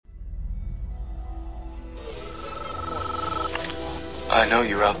I know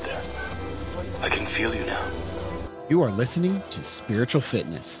you're out there. I can feel you now. You are listening to Spiritual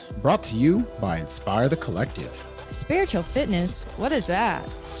Fitness, brought to you by Inspire the Collective. Spiritual fitness? What is that?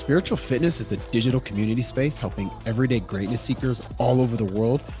 Spiritual Fitness is a digital community space helping everyday greatness seekers all over the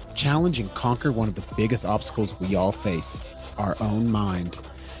world challenge and conquer one of the biggest obstacles we all face, our own mind.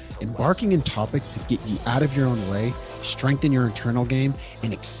 Embarking in topics to get you out of your own way, strengthen your internal game,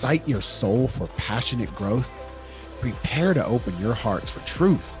 and excite your soul for passionate growth. Prepare to open your hearts for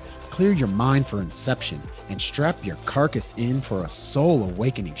truth, clear your mind for inception, and strap your carcass in for a soul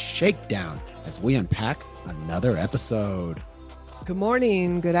awakening shakedown as we unpack another episode. Good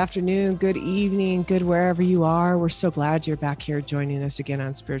morning, good afternoon, good evening, good wherever you are. We're so glad you're back here joining us again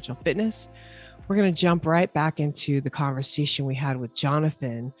on Spiritual Fitness. We're going to jump right back into the conversation we had with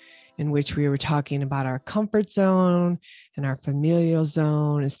Jonathan, in which we were talking about our comfort zone and our familial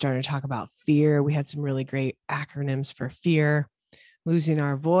zone and starting to talk about fear. We had some really great acronyms for fear, losing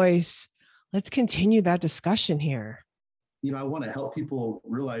our voice. Let's continue that discussion here. You know, I want to help people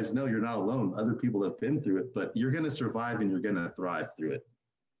realize, no, you're not alone. Other people have been through it, but you're going to survive and you're going to thrive through it.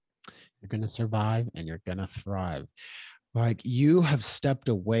 You're going to survive and you're going to thrive. Like, you have stepped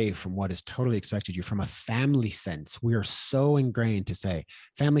away from what is totally expected you from a family sense. We are so ingrained to say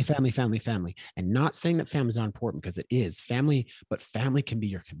family, family, family, family, and not saying that family is not important, because it is family, but family can be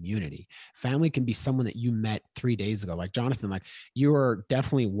your community. Family can be someone that you met 3 days ago. Like Jonathan, like, you are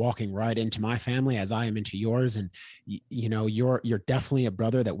definitely walking right into my family as I am into yours. And you know, you're definitely a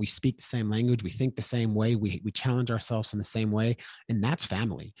brother that we speak the same language. We think the same way. We challenge ourselves in the same way. And that's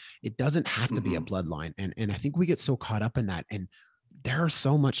family. It doesn't have to be a bloodline. And I think we get so caught up in that. And there's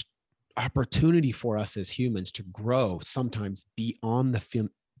so much opportunity for us as humans to grow sometimes beyond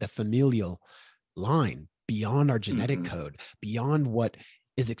the familial line, beyond our genetic code, beyond what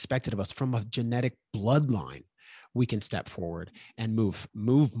is expected of us from a genetic bloodline. We can step forward and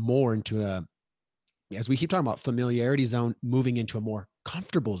move more into as we keep talking about familiarity zone, moving into a more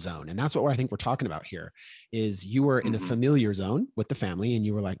comfortable zone. And that's what I think we're talking about here is you were in a familiar zone with the family and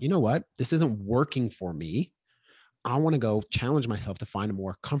you were like, you know what, this isn't working for me. I want to go challenge myself to find a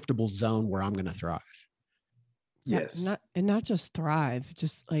more comfortable zone where I'm going to thrive. Yes. Not just thrive,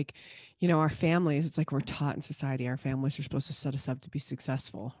 just like, you know, our families, it's like we're taught in society, our families are supposed to set us up to be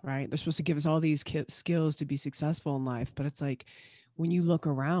successful, right? They're supposed to give us all these skills to be successful in life. But it's like, when you look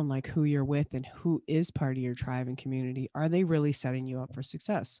around, like who you're with and who is part of your tribe and community, are they really setting you up for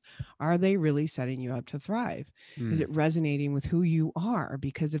success? Are they really setting you up to thrive? Is it resonating with who you are?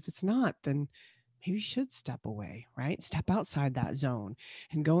 Because if it's not, then maybe you should step away, right? Step outside that zone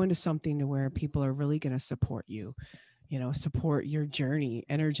and go into something to where people are really going to support you, you know, support your journey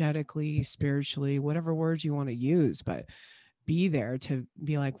energetically, spiritually, whatever words you want to use, but be there to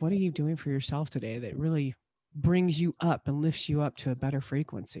be like, what are you doing for yourself today that really brings you up and lifts you up to a better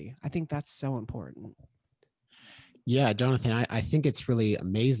frequency? I think that's so important. Yeah, Jonathan, I think it's really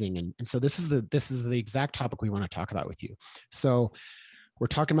amazing. And so this is the exact topic we want to talk about with you. So we're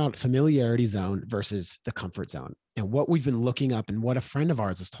talking about familiarity zone versus the comfort zone. And what we've been looking up and what a friend of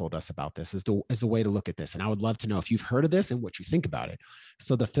ours has told us about this is a way to look at this. And I would love to know if you've heard of this and what you think about it.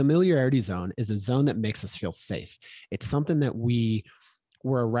 So the familiarity zone is a zone that makes us feel safe. It's something that we're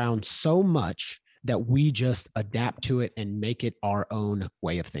around so much that we just adapt to it and make it our own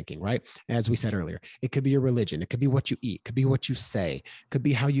way of thinking, right? As we said earlier, it could be your religion. It could be what you eat, could be what you say, could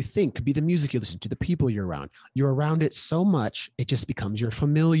be how you think, could be the music you listen to, the people you're around. You're around it so much, it just becomes your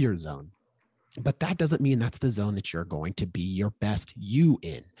familiar zone. But that doesn't mean that's the zone that you're going to be your best you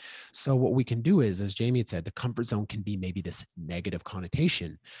in. So what we can do is, as Jamie had said, the comfort zone can be maybe this negative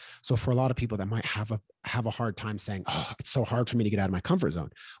connotation. So for a lot of people that might have a hard time saying, oh, it's so hard for me to get out of my comfort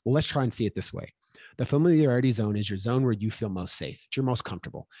zone. Well, let's try and see it this way. The familiarity zone is your zone where you feel most safe. It's your most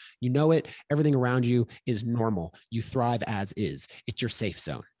comfortable. You know it. Everything around you is normal. You thrive as is. It's your safe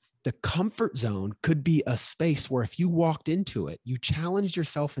zone. The comfort zone could be a space where if you walked into it, you challenged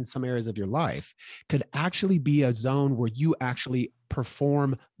yourself in some areas of your life, could actually be a zone where you actually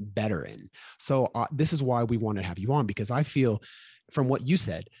perform better in. So this is why we want to have you on, because I feel from what you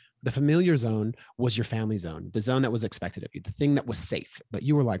said, the familiar zone was your family zone, the zone that was expected of you, the thing that was safe. But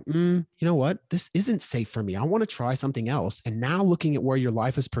you were like, you know what? This isn't safe for me. I want to try something else. And now looking at where your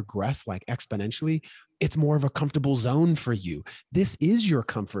life has progressed like exponentially, it's more of a comfortable zone for you. This is your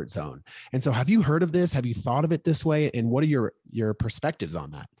comfort zone. And so have you heard of this? Have you thought of it this way? And what are your perspectives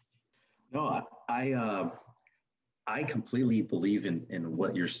on that? No, I completely believe in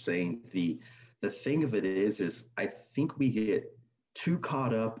what you're saying. The thing of it is I think we get too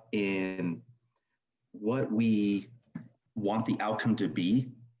caught up in what we want the outcome to be,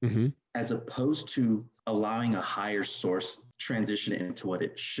 as opposed to allowing a higher source transition it into what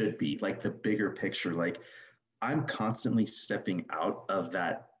it should be, like the bigger picture. Like I'm constantly stepping out of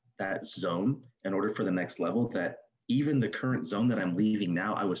that zone in order for the next level, that even the current zone that I'm leaving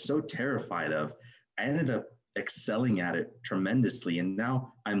now, I was so terrified of. I ended up excelling at it tremendously. And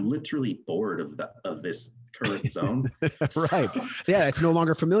now I'm literally bored of this current zone. Right. Yeah. It's no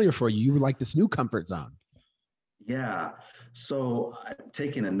longer familiar for you. You like this new comfort zone. Yeah. So I've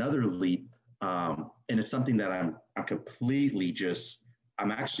taken another leap. And it's something that I'm completely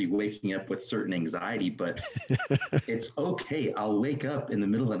I'm actually waking up with certain anxiety, but it's okay. I'll wake up in the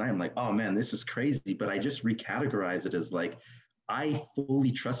middle of the night. I'm like, oh man, this is crazy. But I just recategorize it as like, I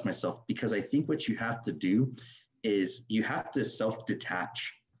fully trust myself, because I think what you have to do is you have to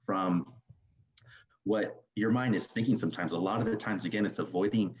self-detach from what your mind is thinking sometimes. A lot of the times, again, it's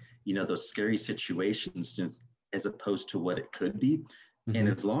avoiding, those scary situations as opposed to what it could be. Mm-hmm. And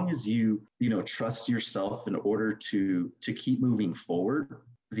as long as you trust yourself in order to keep moving forward,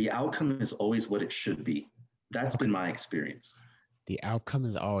 the outcome is always what it should be. That's been my experience. The outcome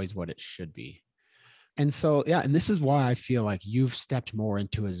is always what it should be. And so, yeah, and this is why I feel like you've stepped more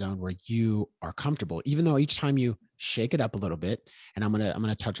into a zone where you are comfortable, even though each time you shake it up a little bit, and I'm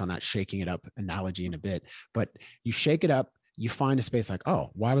gonna touch on that shaking it up analogy in a bit, but you shake it up, you find a space like, oh,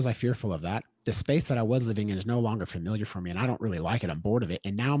 why was I fearful of that? The space that I was living in is no longer familiar for me, and I don't really like it. I'm bored of it.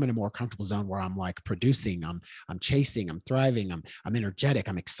 And now I'm in a more comfortable zone where I'm like producing, I'm chasing, I'm thriving, I'm energetic,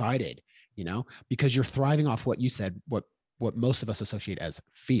 I'm excited, because you're thriving off what you said, what most of us associate as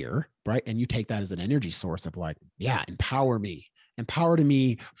fear, right? And you take that as an energy source of like, yeah, empower me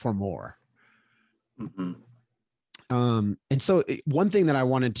for more. Mm-hmm. And so one thing that I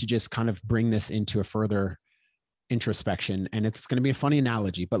wanted to just kind of bring this into a further introspection, and it's going to be a funny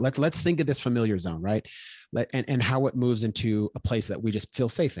analogy, but let's think of this familiar zone, right? And how it moves into a place that we just feel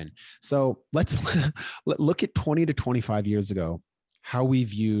safe in. So let's look at 20 to 25 years ago, how we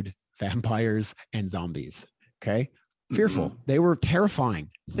viewed vampires and zombies. Okay. Fearful. Mm-hmm. They were terrifying.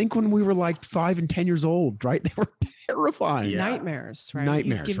 Think when we were like 5 and 10 years old, right? They were terrifying. Yeah. Nightmares, right?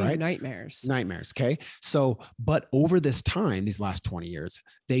 Nightmares, right? Nightmares. Okay. So, but over this time, these last 20 years,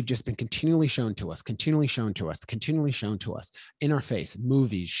 they've just been continually shown to us in our face,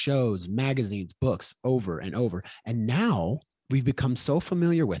 movies, shows, magazines, books, over and over. And now we've become so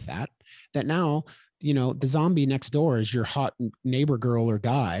familiar with that now, the zombie next door is your hot neighbor girl or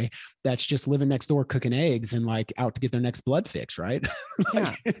guy that's just living next door cooking eggs and like out to get their next blood fix, right?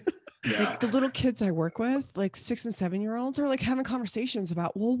 Yeah. Like the little kids I work with, like 6 and 7-year-olds, are like having conversations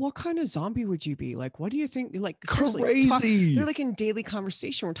about, well, what kind of zombie would you be? Like, what do you think? Like, crazy. They're like in daily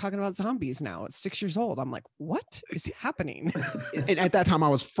conversation. We're talking about zombies now at 6 years old. I'm like, what is happening? And at that time I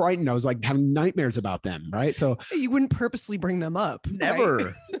was frightened. I was like having nightmares about them. Right. So you wouldn't purposely bring them up. Never.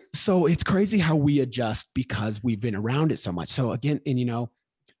 Right? So it's crazy how we adjust because we've been around it so much. So again, and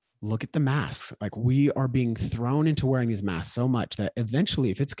look at the masks. Like we are being thrown into wearing these masks so much that eventually,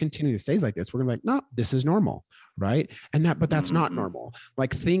 if it's continuing to stay like this, we're gonna be like, no, this is normal, right? But that's not normal.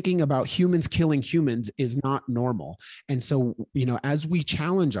 Like thinking about humans killing humans is not normal. And so, as we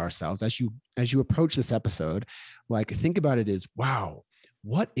challenge ourselves, as you approach this episode, like think about it as, wow,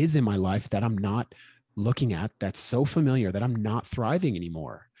 what is in my life that I'm not looking at that's so familiar that I'm not thriving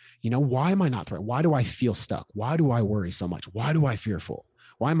anymore? Why am I not thriving? Why do I feel stuck? Why do I worry so much? Why am I fearful?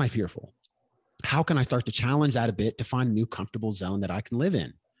 How can I start to challenge that a bit to find a new comfortable zone that I can live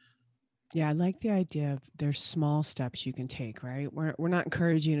in? Yeah, I like the idea of there's small steps you can take, right? We're not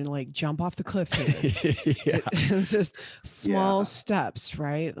encouraging you to like jump off the cliff here. Yeah. It's just small steps,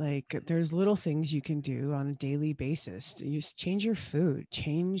 right? Like there's little things you can do on a daily basis. You just change your food,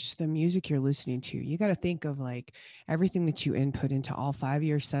 change the music you're listening to. You got to think of like everything that you input into all 5 of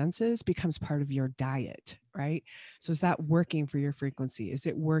your senses becomes part of your diet, right? So is that working for your frequency? Is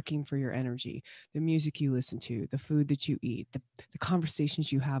it working for your energy? The music you listen to, the food that you eat, the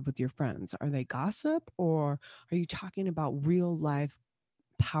conversations you have with your friends, are they gossip or are you talking about real life,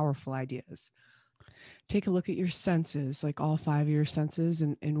 powerful ideas? Take a look at your senses, like all 5 of your senses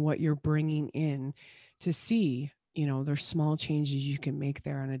and what you're bringing in to see, there's small changes you can make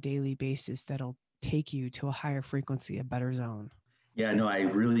there on a daily basis that'll take you to a higher frequency, a better zone. Yeah, no, I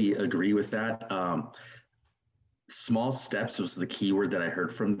really agree with that. Small steps was the key word that I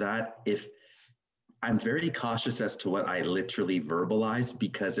heard from that. If I'm very cautious as to what I literally verbalize,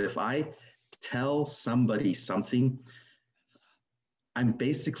 because if I tell somebody something, I'm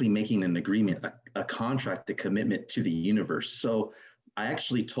basically making an agreement, a contract, a commitment to the universe. So I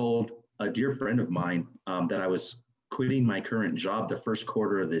actually told a dear friend of mine that I was quitting my current job the first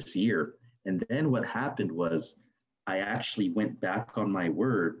quarter of this year. And then what happened was I actually went back on my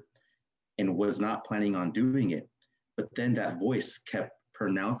word and was not planning on doing it. But then that voice kept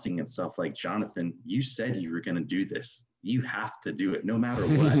pronouncing itself like, Jonathan, you said you were going to do this. You have to do it no matter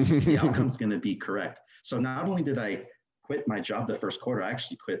what. The outcome's going to be correct. So not only did I quit my job the first quarter, I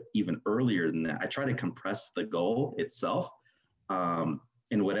actually quit even earlier than that. I try to compress the goal itself, and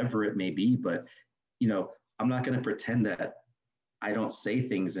whatever it may be. But, I'm not going to pretend that I don't say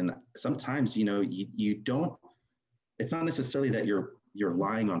things. And sometimes, you don't, it's not necessarily that you're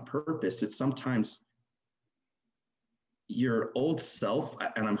lying on purpose. It's sometimes your old self,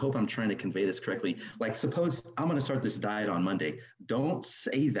 and I hope I'm trying to convey this correctly. Like, suppose I'm going to start this diet on Monday. Don't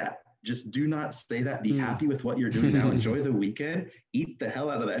say that. Just do not say that. Be happy with what you're doing now. Enjoy the weekend. Eat the hell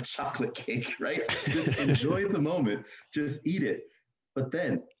out of that chocolate cake, right? Just enjoy the moment. Just eat it. But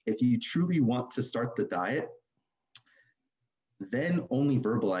then if you truly want to start the diet, then only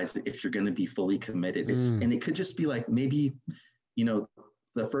verbalize it if you're going to be fully committed. And it could just be like, maybe,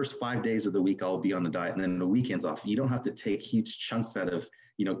 the first 5 days of the week, I'll be on the diet, and then the weekend's off. You don't have to take huge chunks out of,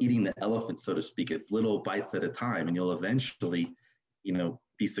 eating the elephant, so to speak. It's little bites at a time, and you'll eventually,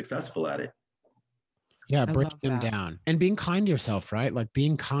 be successful at it. Yeah, break them down and being kind to yourself, right? Like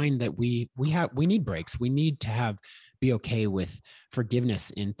being kind that we need breaks. We need to be okay with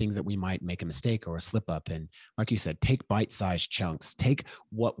forgiveness in things that we might make a mistake or a slip up. And like you said, take bite-sized chunks, take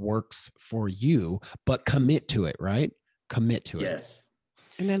what works for you, but commit to it, right? Commit to it. Yes.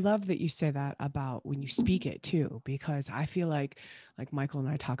 And I love that you say that about when you speak it too, because I feel like Michael and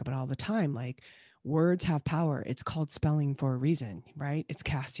I talk about all the time, like words have power. It's called spelling for a reason, right? It's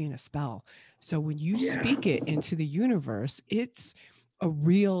casting a spell. So when you speak it into the universe, it's a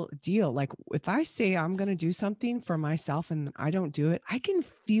real deal. Like if I say I'm going to do something for myself and I don't do it, I can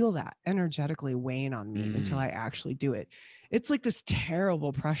feel that energetically weighing on me until I actually do it. It's like this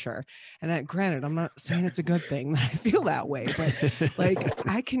terrible pressure. And granted, I'm not saying it's a good thing that I feel that way, but like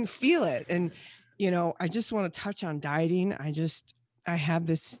I can feel it. And, I just want to touch on dieting. I have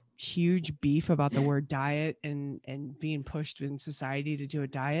this huge beef about the word diet and being pushed in society to do a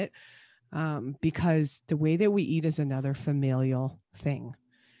diet. Because the way that we eat is another familial thing.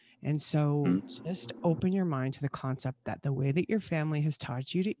 And so just open your mind to the concept that the way that your family has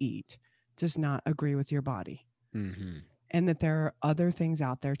taught you to eat does not agree with your body. And that there are other things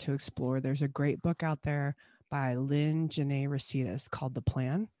out there to explore. There's a great book out there by Lynn Janae Rositas called The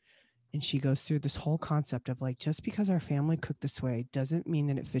Plan. And she goes through this whole concept of like, just because our family cooked this way doesn't mean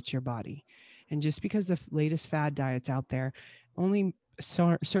that it fits your body. And just because the latest fad diets out there, only a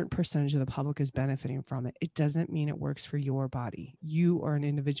certain percentage of the public is benefiting from it, it doesn't mean it works for your body. You are an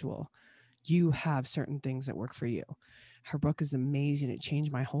individual. You have certain things that work for you. Her book is amazing. It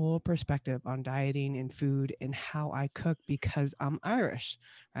changed my whole perspective on dieting and food and how I cook because I'm Irish,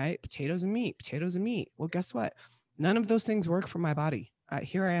 right? Potatoes and meat. Well, guess what? None of those things work for my body.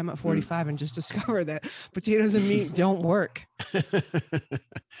 Here I am at 45 and just discovered that potatoes and meat don't work.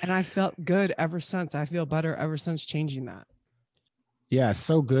 And I felt good ever since. I feel better ever since changing that. Yeah,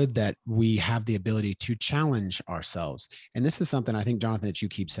 so good that we have the ability to challenge ourselves. And this is something I think, Jonathan, that you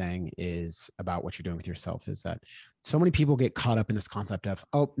keep saying is about what you're doing with yourself, is that so many people get caught up in this concept of,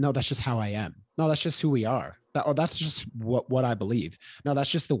 oh, no, that's just how I am. No, that's just who we are. That's just what I believe. No, that's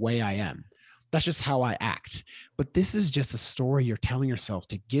just the way I am. That's just how I act. But this is just a story you're telling yourself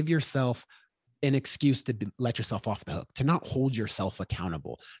to give yourself an excuse to let yourself off the hook, to not hold yourself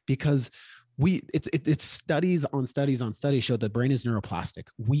accountable, because it's studies on studies on studies show the brain is neuroplastic.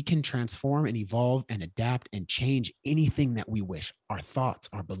 We can transform and evolve and adapt and change anything that we wish. Our thoughts,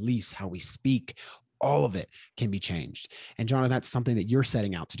 our beliefs, how we speak, all of it can be changed. And Jonathan, that's something that you're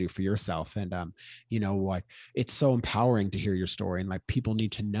setting out to do for yourself. And, like it's so empowering to hear your story. And like people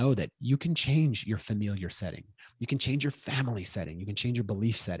need to know that you can change your familiar setting. You can change your family setting. You can change your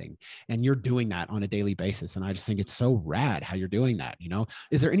belief setting. And you're doing that on a daily basis. And I just think it's so rad how you're doing that.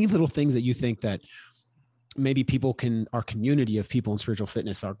 Is there any little things that you think that maybe our community of people in spiritual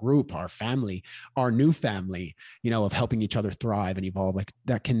fitness, our group, our family, our new family, of helping each other thrive and evolve, like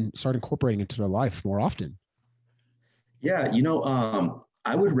that can start incorporating into their life more often? Yeah.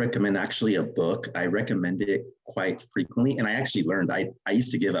 I would recommend actually a book. I recommend it quite frequently. And I actually learned, I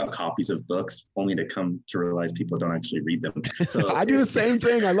used to give out copies of books only to come to realize people don't actually read them. So I do the same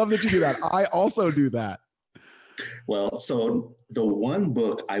thing. I love that you do that. I also do that. Well, so the one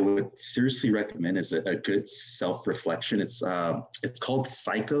book I would seriously recommend is a good self-reflection. It's called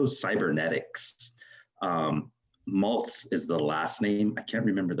Psycho-Cybernetics. Maltz is the last name. I can't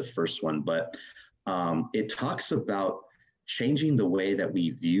remember the first one, but it talks about changing the way that we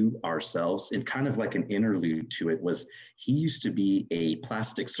view ourselves. And kind of like an interlude to it was, he used to be a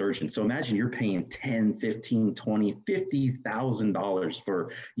plastic surgeon. So imagine you're paying 10, 15, 20, $50,000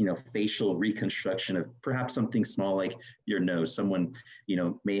 for, facial reconstruction of perhaps something small like your nose. Someone,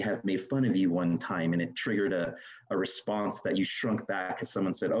 may have made fun of you one time and it triggered a response that you shrunk back as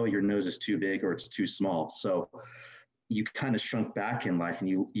someone said, oh, your nose is too big or it's too small. So you kind of shrunk back in life and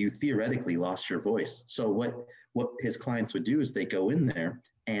you theoretically lost your voice. So what his clients would do is they go in there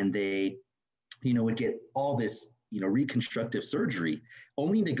and they, would get all this, reconstructive surgery,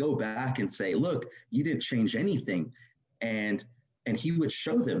 only to go back and say, look, you didn't change anything. And he would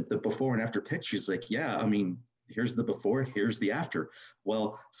show them the before and after pictures, like, yeah, I mean, here's the before, here's the after.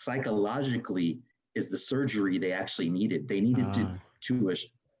 Well, psychologically is the surgery they actually needed. They needed to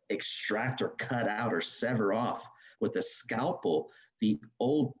extract or cut out or sever off with a scalpel the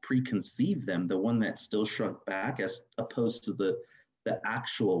old preconceived them, the one that still shrunk back, as opposed to the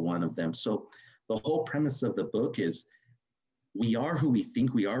actual one of them. So the whole premise of the book is we are who we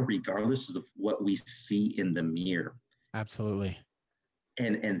think we are, regardless of what we see in the mirror. Absolutely.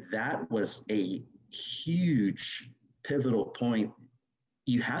 And that was a huge pivotal point.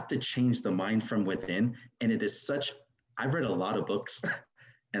 You have to change the mind from within. And it is I've read a lot of books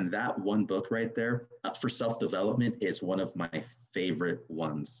and that one book right there for self-development is one of my favorite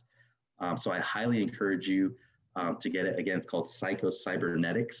ones. So I highly encourage you to get it. Again, it's called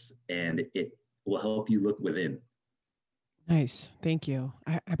Psycho-Cybernetics, and it will help you look within. Nice. Thank you.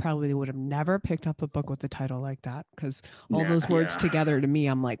 I probably would have never picked up a book with a title like that, because all those words together to me,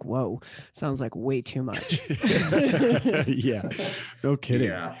 I'm like, whoa, sounds like way too much. Yeah. No kidding.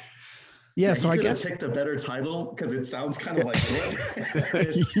 Yeah. Yeah, so I guess picked a better title because it sounds kind of like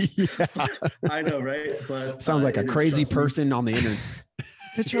yeah. I know, right? But sounds like a crazy person on the internet.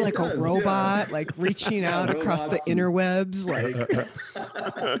 Picture like a robot, like reaching out across the interwebs, like.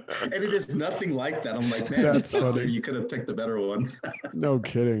 And it is nothing like that. I'm like, man, that's funny. You could have picked a better one. No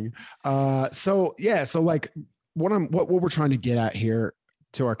kidding. So like what we're trying to get at here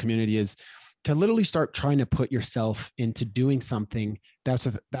to our community is to literally start trying to put yourself into doing something that's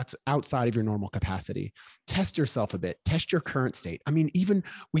outside of your normal capacity. Test yourself a bit, test your current state. I mean, even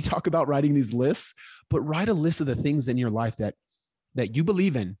we talk about writing these lists, but write a list of the things in your life that you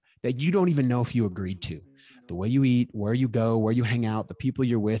believe in, that you don't even know if you agreed to. The way you eat, where you go, where you hang out, the people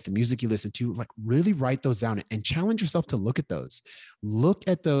you're with, the music you listen to, like really write those down and challenge yourself to look at those. Look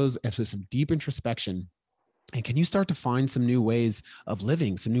at those with some deep introspection. And can you start to find some new ways of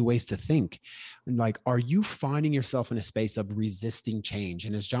living, some new ways to think? Like, are you finding yourself in a space of resisting change?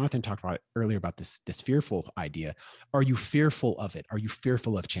 And as Jonathan talked about earlier about this fearful idea, are you fearful of it? Are you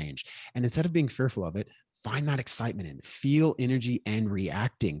fearful of change? And instead of being fearful of it, find that excitement and feel energy and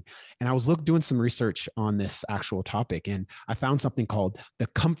reacting. And I was doing some research on this actual topic, and I found something called the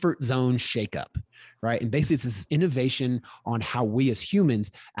comfort zone shakeup, right? And basically it's this innovation on how we as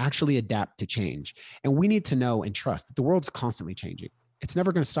humans actually adapt to change. And we need to know and trust that the world's constantly changing. It's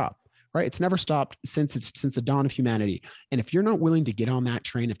never going to stop, right? It's never stopped since the dawn of humanity. And if you're not willing to get on that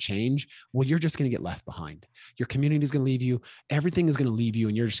train of change, well, you're just going to get left behind. Your community is going to leave you. Everything is going to leave you,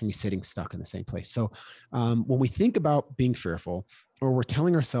 and you're just going to be sitting stuck in the same place. So when we think about being fearful, or we're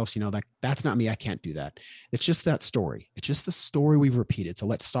telling ourselves, like that's not me, I can't do that. It's just that story. It's just the story we've repeated. So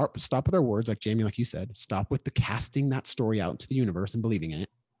let's stop with our words, like Jamie, like you said, stop with the casting that story out into the universe and believing in it.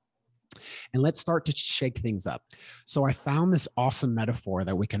 And let's start to shake things up. So I found this awesome metaphor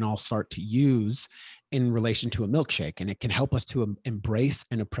that we can all start to use in relation to a milkshake, and it can help us to embrace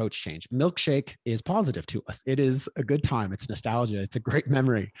and approach change. Milkshake is positive to us. It is a good time. It's nostalgia. It's a great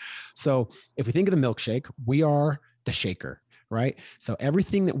memory. So if we think of the milkshake, we are the shaker, right? So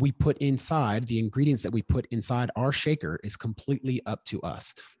everything that we put inside, the ingredients that we put inside our shaker is completely up to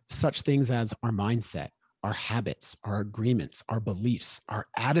us. Such things as our mindset, our habits, our agreements, our beliefs, our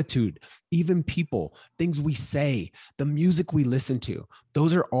attitude, even people, things we say, the music we listen to.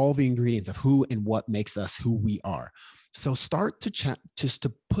 Those are all the ingredients of who and what makes us who we are. So start to just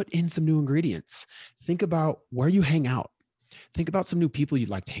to put in some new ingredients. Think about where you hang out. Think about some new people you'd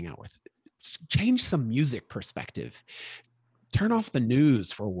like to hang out with. Change some music perspective. Turn off the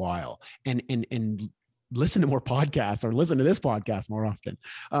news for a while and listen to more podcasts, or listen to this podcast more often.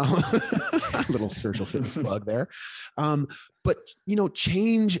 Little spiritual fitness plug there. But,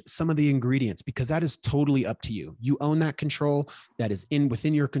 change some of the ingredients, because that is totally up to you. You own that control. That is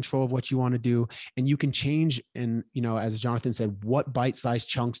within your control of what you want to do. And you can change. And, as Jonathan said, what bite-sized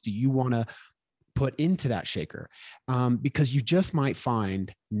chunks do you want to put into that shaker, because you just might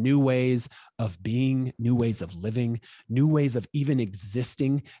find new ways of being, new ways of living, new ways of even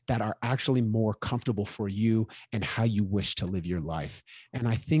existing that are actually more comfortable for you and how you wish to live your life. And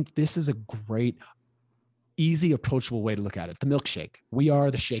I think this is a great, easy, approachable way to look at it. The milkshake. We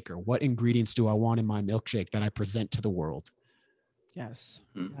are the shaker. What ingredients do I want in my milkshake that I present to the world? Yes,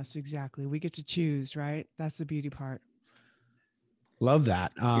 yes, exactly. We get to choose, right? That's the beauty part. Love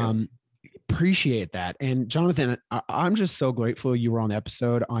that. Appreciate that. And Jonathan, I'm just so grateful you were on the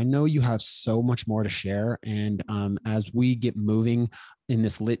episode. I know you have so much more to share. And as we get moving in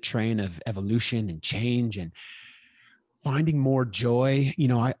this lit train of evolution and change and finding more joy, you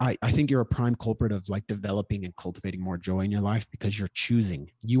know, I think you're a prime culprit of like developing and cultivating more joy in your life, because you're choosing,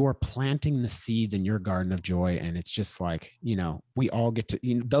 you are planting the seeds in your garden of joy. And it's just like, you know, we all get to,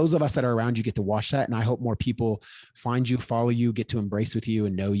 you know, those of us that are around you get to watch that. And I hope more people find you, follow you, get to embrace with you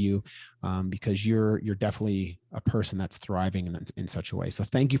and know you, because you're definitely a person that's thriving in such a way. So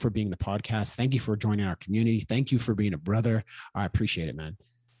thank you for being the podcast. Thank you for joining our community. Thank you for being a brother. I appreciate it, man.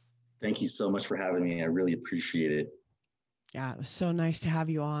 Thank you so much for having me. I really appreciate it. Yeah, it was so nice to have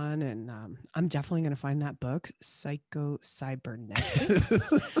you on. And I'm definitely going to find that book, Psycho Cybernetics.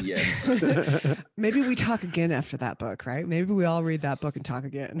 Yes. Maybe we talk again after that book, right? Maybe we all read that book and talk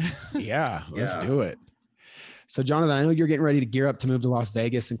again. Yeah, let's do it. So Jonathan, I know you're getting ready to gear up to move to Las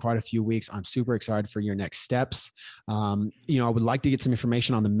Vegas in quite a few weeks. I'm super excited for your next steps. You know, I would like to get some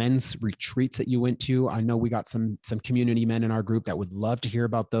information on the men's retreats that you went to. I know we got some community men in our group that would love to hear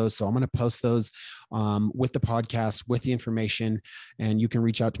about those. So I'm going to post those with the podcast, with the information, and you can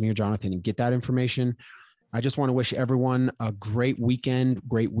reach out to me or Jonathan and get that information. I just want to wish everyone a great weekend,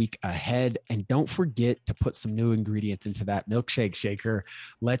 great week ahead. And don't forget to put some new ingredients into that milkshake shaker.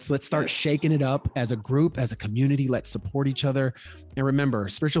 Let's start shaking it up as a group, as a community. Let's support each other. And remember,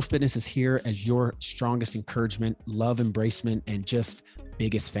 Spiritual Fitness is here as your strongest encouragement, love, embracement, and just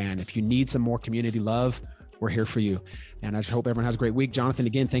biggest fan. If you need some more community love, we're here for you. And I just hope everyone has a great week. Jonathan,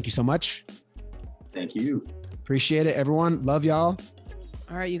 again, thank you so much. Thank you. Appreciate it, everyone. Love y'all.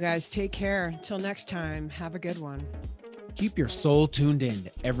 All right, you guys, take care. Until next time, have a good one. Keep your soul tuned in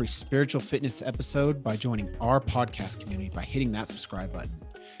to every Spiritual Fitness episode by joining our podcast community by hitting that subscribe button.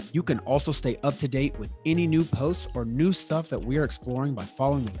 You can also stay up to date with any new posts or new stuff that we are exploring by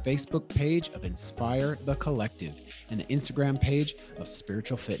following the Facebook page of Inspire the Collective and the Instagram page of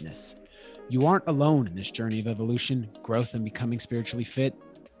Spiritual Fitness. You aren't alone in this journey of evolution, growth, and becoming spiritually fit.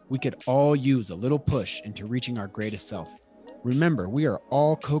 We could all use a little push into reaching our greatest self. Remember, we are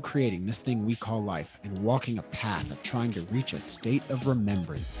all co-creating this thing we call life and walking a path of trying to reach a state of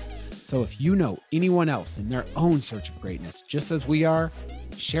remembrance. So if you know anyone else in their own search of greatness, just as we are,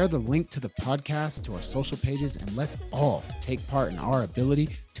 share the link to the podcast to our social pages, and let's all take part in our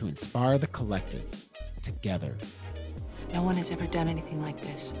ability to inspire the collective together. No one has ever done anything like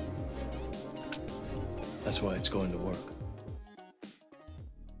this. That's why it's going to work.